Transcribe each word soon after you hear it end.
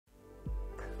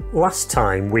Last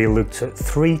time we looked at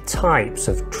 3 types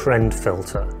of trend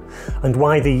filter and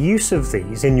why the use of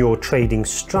these in your trading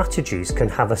strategies can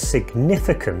have a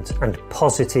significant and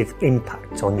positive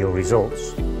impact on your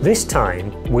results. This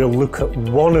time we'll look at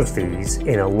one of these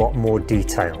in a lot more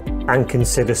detail and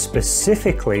consider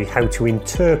specifically how to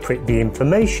interpret the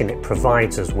information it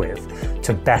provides us with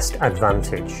to best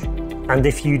advantage. And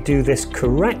if you do this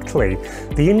correctly,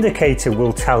 the indicator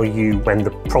will tell you when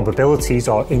the probabilities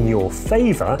are in your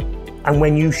favour and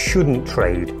when you shouldn't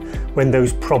trade, when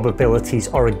those probabilities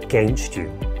are against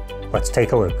you. Let's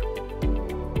take a look.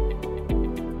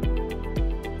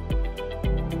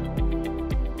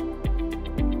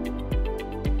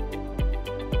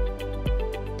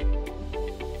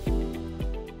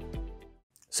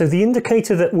 So the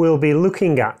indicator that we'll be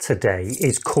looking at today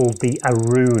is called the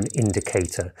Aroon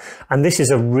Indicator, and this is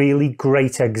a really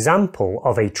great example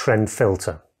of a trend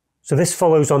filter. So this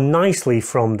follows on nicely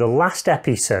from the last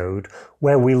episode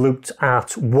where we looked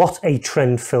at what a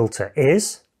trend filter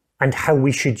is and how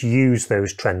we should use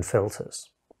those trend filters.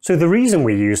 So the reason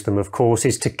we use them, of course,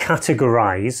 is to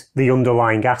categorize the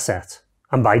underlying asset.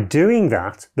 And by doing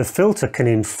that, the filter can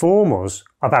inform us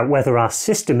about whether our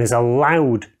system is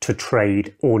allowed to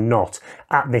trade or not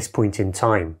at this point in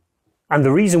time. And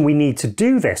the reason we need to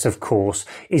do this, of course,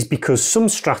 is because some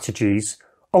strategies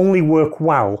only work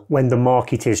well when the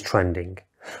market is trending,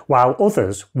 while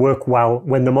others work well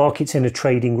when the market's in a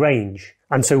trading range.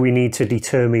 And so we need to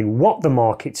determine what the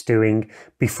market's doing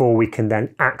before we can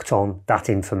then act on that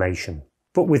information.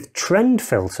 But with trend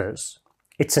filters,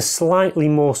 it's a slightly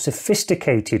more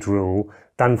sophisticated rule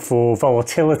than for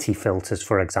volatility filters,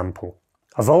 for example.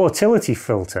 A volatility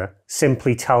filter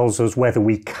simply tells us whether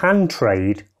we can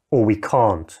trade or we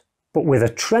can't. But with a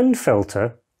trend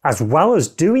filter, as well as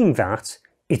doing that,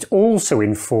 it also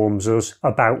informs us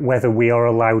about whether we are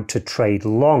allowed to trade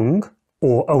long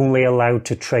or only allowed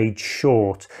to trade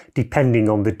short, depending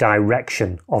on the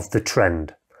direction of the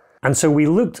trend. And so we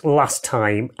looked last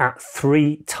time at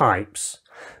 3 types: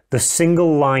 the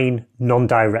single line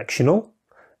non-directional,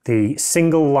 the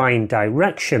single line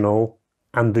directional,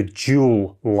 and the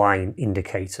dual line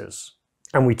indicators.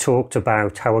 And we talked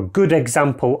about how a good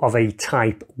example of a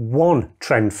type 1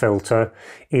 trend filter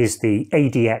is the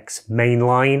ADX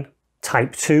mainline.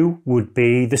 Type 2 would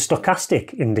be the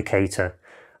stochastic indicator.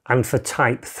 And for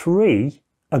type 3,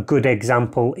 a good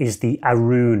example is the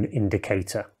Aroon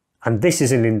indicator. And this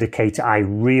is an indicator I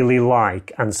really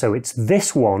like, and so it's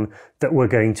this one that we're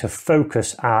going to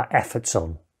focus our efforts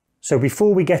on. So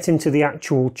before we get into the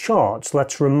actual charts,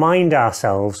 let's remind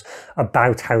ourselves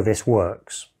about how this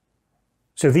works.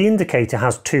 So the indicator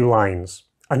has 2 lines,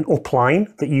 an up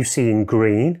line that you see in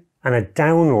green and a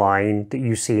down line that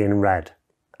you see in red.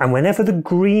 And whenever the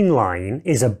green line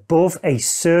is above a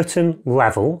certain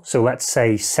level, so let's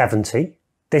say 70,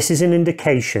 this is an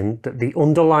indication that the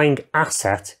underlying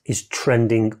asset is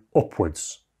trending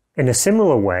upwards. In a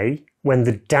similar way, when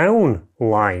the down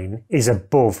line is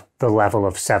above the level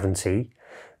of 70,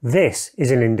 this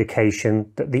is an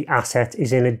indication that the asset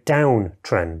is in a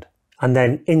downtrend. And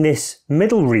then in this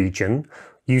middle region,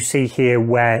 you see here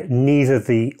where neither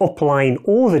the up line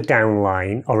or the down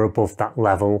line are above that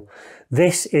level.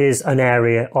 This is an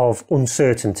area of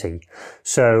uncertainty.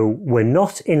 So we're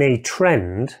not in a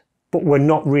trend, but we're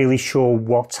not really sure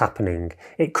what's happening.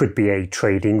 It could be a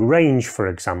trading range, for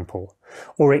example,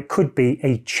 or it could be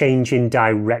a change in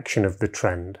direction of the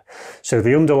trend. So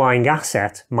the underlying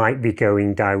asset might be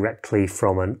going directly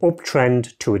from an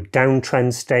uptrend to a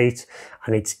downtrend state,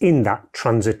 and it's in that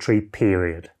transitory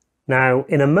period. Now,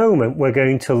 in a moment, we're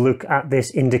going to look at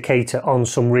this indicator on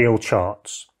some real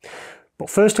charts. But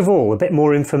first of all, a bit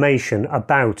more information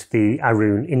about the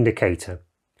Aroon indicator.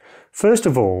 First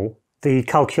of all, the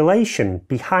calculation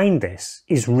behind this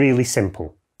is really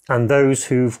simple, and those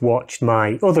who've watched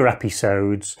my other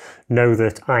episodes know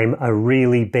that I'm a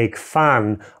really big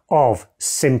fan of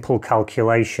simple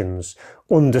calculations,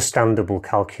 understandable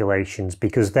calculations,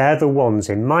 because they're the ones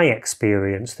in my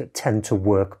experience that tend to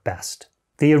work best.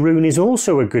 The Aroon is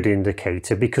also a good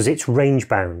indicator because it's range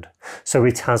bound, so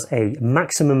it has a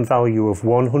maximum value of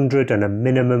 100 and a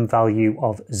minimum value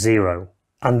of 0.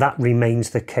 And that remains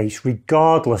the case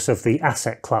regardless of the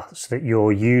asset class that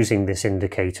you're using this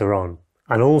indicator on.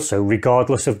 And also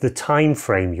regardless of the time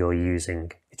frame you're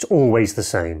using. It's always the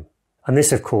same. And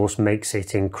this of course makes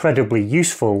it incredibly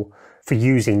useful for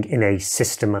using in a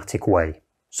systematic way.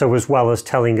 So as well as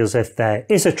telling us if there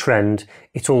is a trend,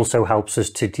 it also helps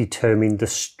us to determine the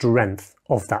strength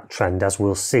of that trend, as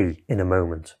we'll see in a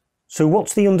moment. So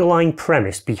what's the underlying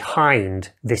premise behind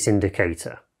this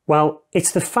indicator? Well,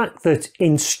 it's the fact that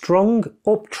in strong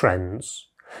uptrends,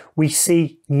 we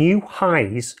see new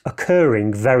highs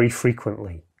occurring very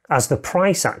frequently as the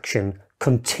price action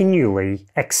continually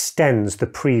extends the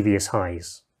previous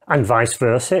highs. And vice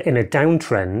versa, in a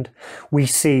downtrend, we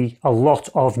see a lot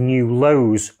of new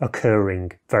lows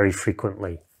occurring very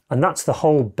frequently. And that's the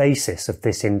whole basis of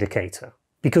this indicator.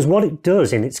 Because what it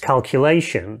does in its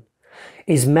calculation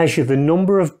is measure the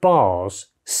number of bars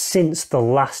since the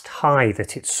last high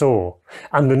that it saw,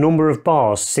 and the number of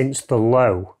bars since the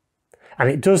low. And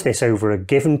it does this over a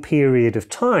given period of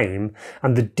time,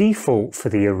 and the default for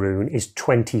the Aroon is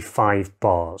 25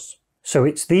 bars. So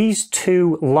it's these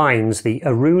two lines, the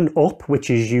Aroon up, which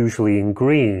is usually in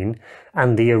green,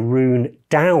 and the Aroon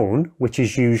down, which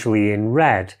is usually in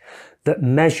red, that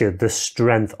measure the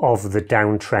strength of the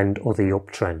downtrend or the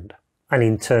uptrend. And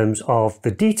in terms of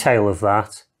the detail of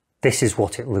that, this is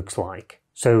what it looks like.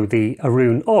 So the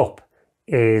Aroon up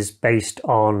is based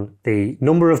on the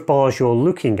number of bars you're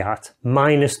looking at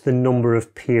minus the number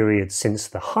of periods since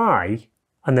the high,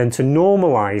 and then to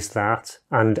normalize that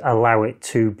and allow it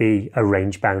to be a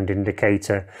range-bound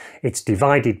indicator, it's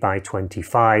divided by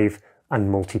 25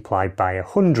 and multiplied by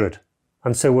 100.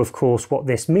 And so of course what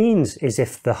this means is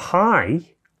if the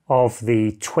high of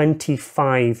the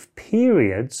 25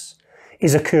 periods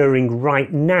is occurring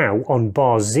right now on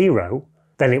bar 0,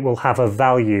 then it will have a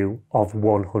value of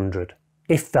 100.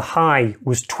 If the high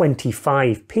was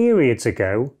 25 periods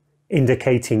ago,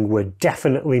 indicating we're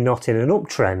definitely not in an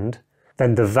uptrend,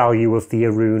 then the value of the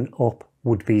Aroon up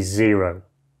would be 0.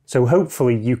 So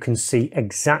hopefully you can see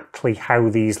exactly how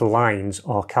these lines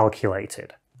are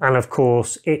calculated. And of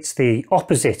course, it's the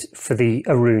opposite for the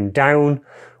Aroon down,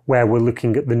 where we're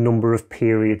looking at the number of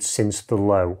periods since the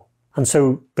low. And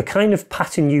so the kind of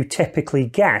pattern you typically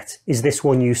get is this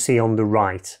one you see on the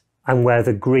right, and where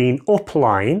the green up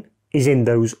line is in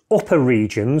those upper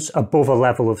regions above a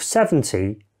level of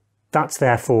 70, that's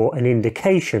therefore an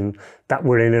indication that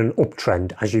we're in an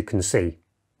uptrend, as you can see.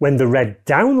 When the red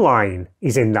down line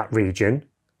is in that region,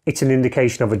 it's an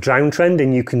indication of a downtrend,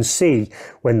 and you can see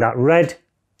when that red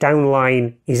down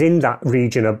line is in that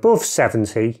region above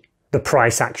 70, the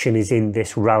price action is in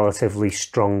this relatively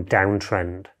strong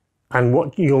downtrend. And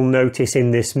what you'll notice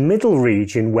in this middle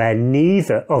region, where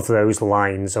neither of those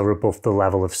lines are above the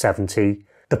level of 70,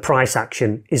 the price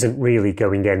action isn't really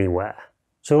going anywhere.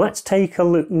 So let's take a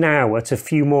look now at a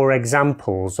few more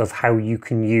examples of how you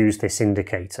can use this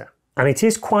indicator. And it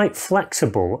is quite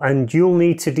flexible, and you'll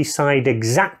need to decide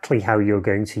exactly how you're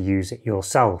going to use it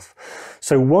yourself.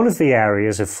 So one of the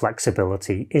areas of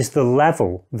flexibility is the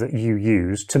level that you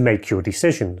use to make your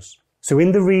decisions. So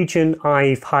in the region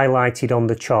I've highlighted on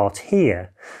the chart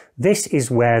here, this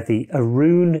is where the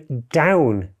Aroon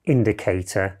down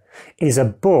indicator is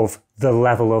above the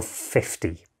level of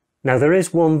 50. Now there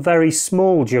is one very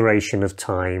small duration of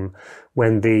time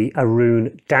when the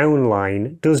Aroon down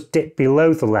line does dip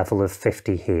below the level of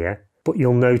 50 here, but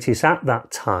you'll notice at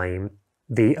that time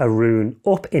the Aroon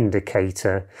up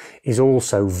indicator is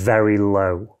also very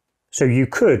low. So you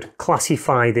could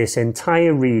classify this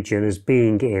entire region as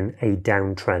being in a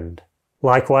downtrend.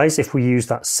 Likewise, if we use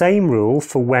that same rule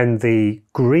for when the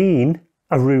green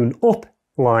Aroon up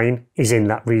line is in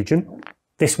that region,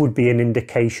 this would be an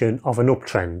indication of an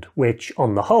uptrend, which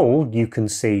on the whole you can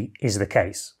see is the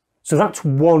case. So that's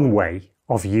one way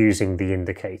of using the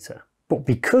indicator. But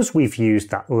because we've used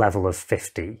that level of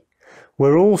 50,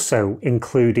 we're also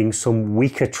including some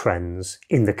weaker trends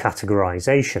in the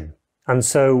categorization. And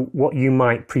so what you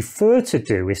might prefer to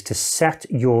do is to set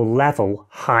your level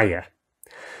higher.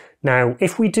 Now,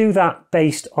 if we do that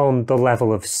based on the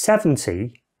level of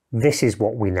 70, this is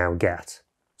what we now get.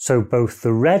 So both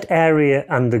the red area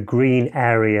and the green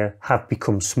area have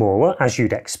become smaller, as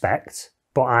you'd expect,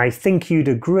 but I think you'd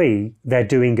agree they're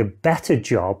doing a better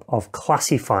job of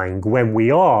classifying when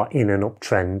we are in an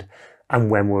uptrend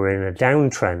and when we're in a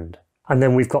downtrend. And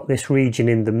then we've got this region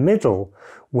in the middle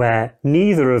where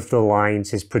neither of the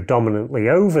lines is predominantly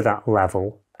over that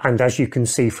level, and as you can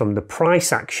see from the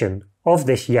price action of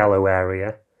this yellow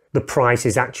area, the price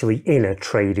is actually in a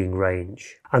trading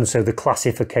range, and so the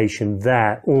classification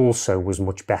there also was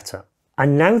much better.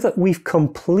 And now that we've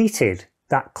completed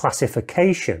that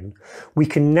classification, we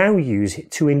can now use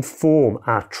it to inform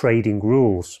our trading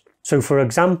rules. So for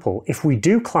example, if we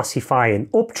do classify an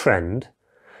uptrend,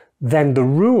 then the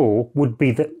rule would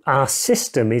be that our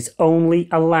system is only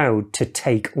allowed to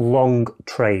take long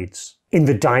trades in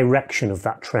the direction of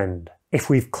that trend. If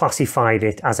we've classified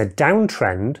it as a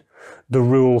downtrend, the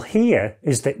rule here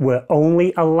is that we're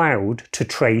only allowed to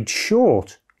trade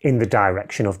short in the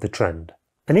direction of the trend.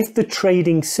 And if the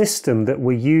trading system that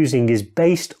we're using is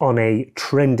based on a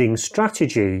trending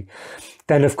strategy,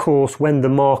 Then of course, when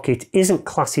the market isn't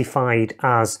classified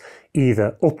as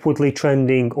either upwardly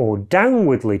trending or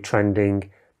downwardly trending,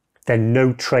 then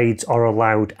no trades are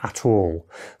allowed at all,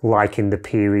 like in the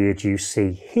period you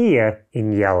see here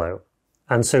in yellow.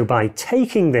 And so by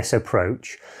taking this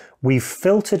approach, we've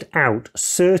filtered out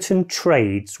certain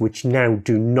trades which now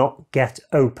do not get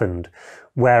opened,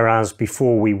 whereas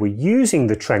before we were using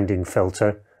the trending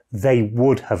filter, they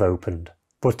would have opened.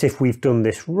 But if we've done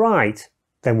this right,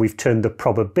 then we've turned the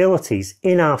probabilities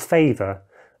in our favour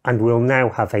and we'll now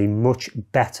have a much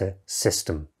better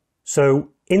system. So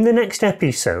in the next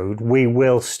episode, we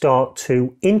will start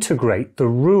to integrate the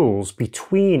rules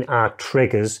between our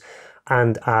triggers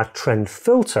and our trend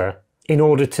filter in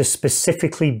order to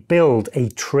specifically build a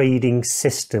trading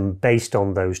system based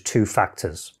on those two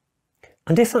factors.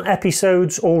 And if that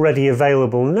episode's already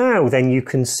available now, then you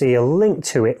can see a link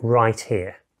to it right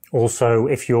here. Also,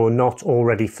 if you're not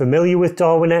already familiar with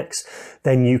Darwinex,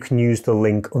 then you can use the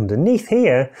link underneath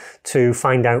here to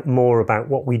find out more about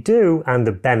what we do and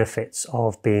the benefits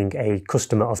of being a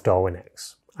customer of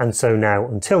Darwinex. And so now,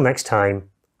 until next time,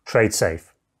 trade safe.